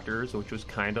of doctors, which was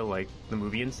kind of like the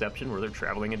movie Inception, where they're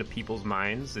traveling into people's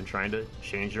minds and trying to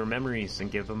change their memories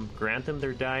and grant them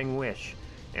their dying wish.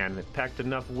 And it packed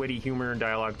enough witty humor and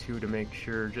dialogue too to make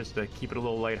sure just to keep it a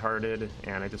little lighthearted,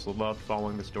 and I just loved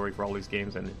following the story for all these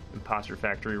games, and Imposter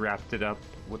Factory wrapped it up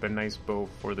with a nice bow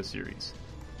for the series.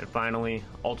 And finally,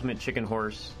 Ultimate Chicken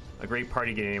Horse, a great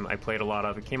party game I played a lot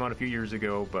of. It came out a few years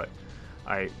ago, but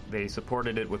they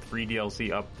supported it with free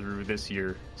DLC up through this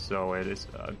year. So it is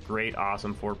a great,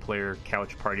 awesome 4-player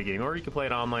couch party game. Or you can play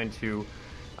it online too.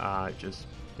 Just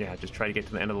try to get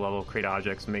to the end of the level, create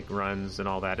objects, make runs, and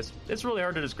all that. It's really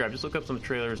hard to describe. Just look up some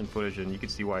trailers and footage, and you can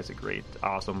see why it's a great,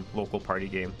 awesome local party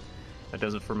game. That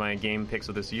does it for my game picks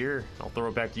of this year. I'll throw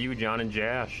it back to you, John and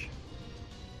Jash.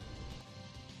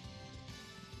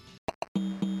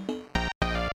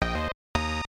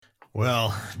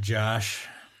 Well, Josh,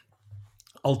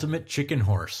 Ultimate Chicken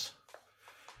Horse.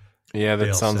 Yeah,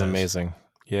 that sounds amazing.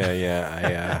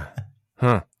 Yeah.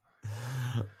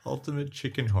 Ultimate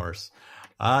Chicken Horse.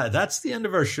 That's the end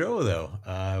of our show,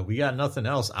 though. We got nothing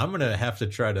else. I'm going to have to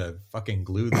try to fucking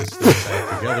glue this thing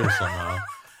back together somehow.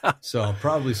 So I'll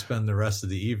probably spend the rest of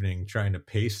the evening trying to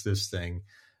paste this thing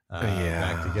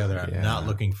back together. I'm not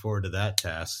looking forward to that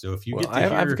task. So if you get to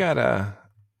hear... I've got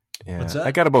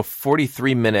I got about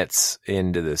 43 minutes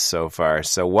into this so far.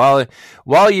 So while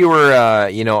you were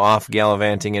off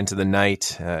gallivanting into the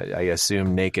night, I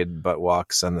assume naked butt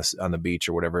walks on the beach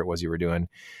or whatever it was you were doing,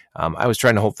 I was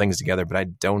trying to hold things together, but I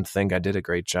don't think I did a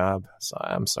great job. So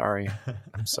I'm sorry.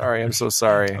 I'm so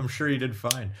sorry. I'm sure you did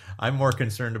fine. I'm more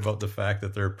concerned about the fact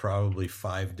that there are probably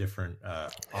 5 different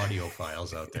audio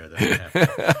files out there that I have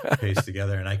to paste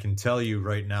together. And I can tell you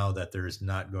right now that there is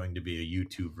not going to be a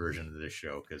YouTube version of this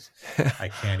show because I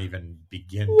can't even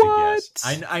begin to guess.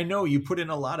 I know you put in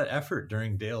a lot of effort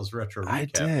during Dale's retro recap. I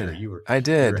did. You were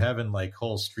having like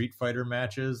whole Street Fighter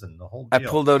matches and the whole deal. I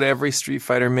pulled out every Street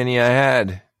Fighter mini I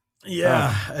had.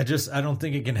 Yeah, I don't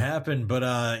think it can happen. But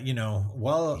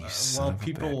while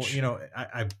people,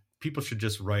 people should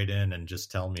just write in and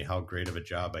just tell me how great of a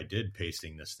job I did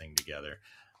pasting this thing together,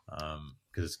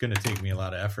 because it's going to take me a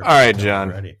lot of effort. All right,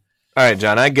 John. I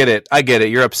get it.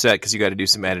 You're upset because you got to do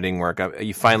some editing work.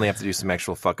 You finally have to do some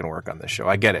actual fucking work on this show.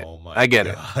 I get it. I get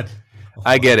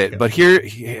it. But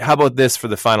how about this for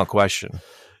the final question?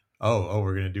 Oh,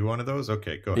 we're gonna do one of those.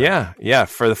 Okay, go ahead. Yeah.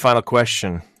 For the final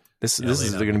question. This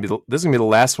is going to be the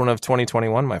last one of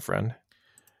 2021, my friend.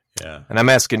 Yeah. And I'm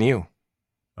asking you.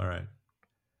 All right.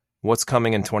 What's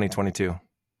coming in 2022?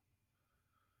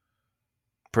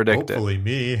 Predict Hopefully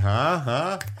me,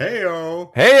 huh?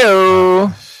 Heyo.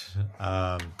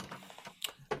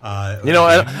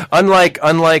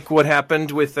 Unlike what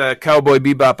happened with Cowboy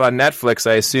Bebop on Netflix,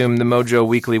 I assume the Mojo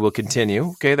Weekly will continue.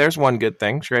 Okay, there's one good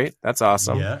thing. Great. That's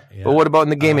awesome. Yeah. But what about in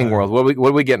the gaming world? What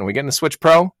are we getting? Are we getting a Switch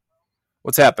Pro?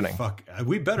 What's happening? Fuck,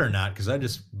 we better not, because I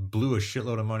just blew a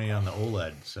shitload of money on the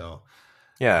OLED. So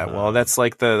yeah, well, that's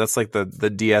like the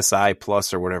DSi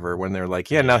Plus or whatever. When they're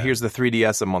like, now here's the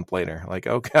 3DS a month later. Like,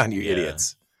 oh god, you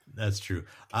idiots. That's true.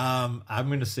 I'm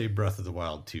going to say Breath of the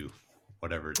Wild 2.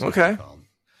 whatever it's okay. called.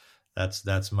 That's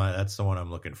the one I'm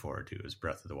looking forward to is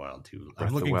Breath of the Wild 2.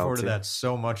 I'm looking forward to that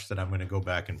so much that I'm going to go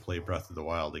back and play Breath of the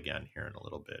Wild again here in a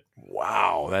little bit.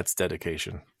 Wow, that's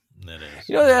dedication. That is.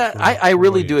 You know, that I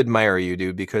really do admire you,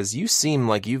 dude, because you seem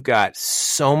like you've got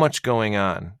so much going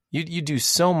on. You do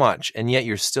so much, and yet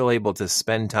you're still able to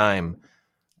spend time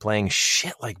playing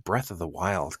shit like Breath of the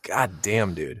Wild. God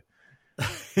damn, dude.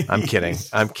 I'm kidding.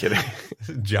 I'm kidding.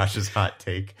 Josh's hot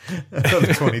take of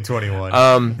 2021.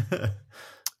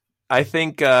 I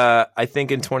think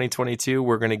in 2022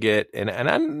 we're going to get, and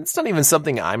it's not even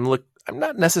something I'm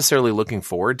not necessarily looking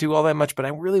forward to all that much, but I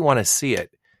really want to see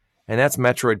it, and that's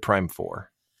Metroid Prime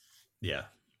 4. Yeah,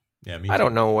 me I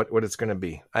don't know what it's going to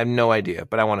be. I have no idea,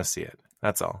 but I want to see it.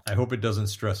 That's all. I hope it doesn't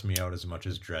stress me out as much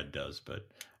as Dread does, but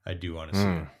I do want to see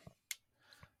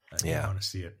it. I want to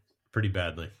see it pretty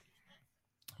badly.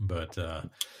 But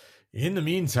in the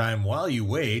meantime, while you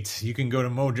wait, you can go to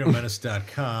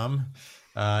MoJoMenace.com.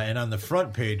 And on the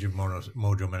front page of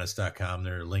MoJoMenace.com,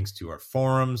 there are links to our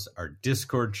forums, our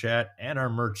Discord chat, and our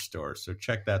merch store. So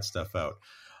check that stuff out.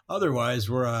 Otherwise,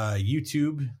 we're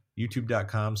YouTube,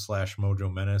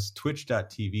 youtube.com/MoJoMenace,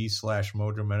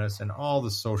 twitch.tv/MoJoMenace, and all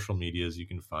the social medias. You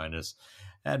can find us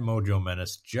at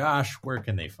MoJoMenace. Josh, where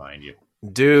can they find you?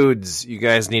 Dudes, you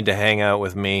guys need to hang out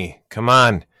with me. Come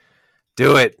on.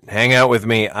 Do it. Hang out with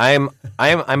me. I'm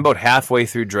about halfway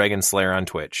through Dragon Slayer on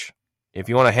Twitch. If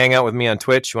you want to hang out with me on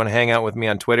Twitch, you want to hang out with me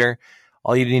on Twitter,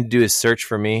 all you need to do is search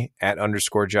for me at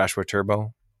 _Joshua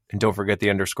Turbo. And don't forget the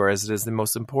underscore, as it is the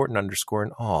most important underscore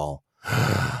in all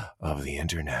of the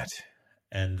internet.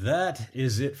 And that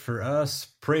is it for us.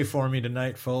 Pray for me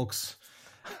tonight, folks.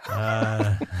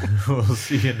 We'll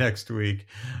see you next week.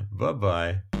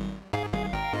 Bye-bye.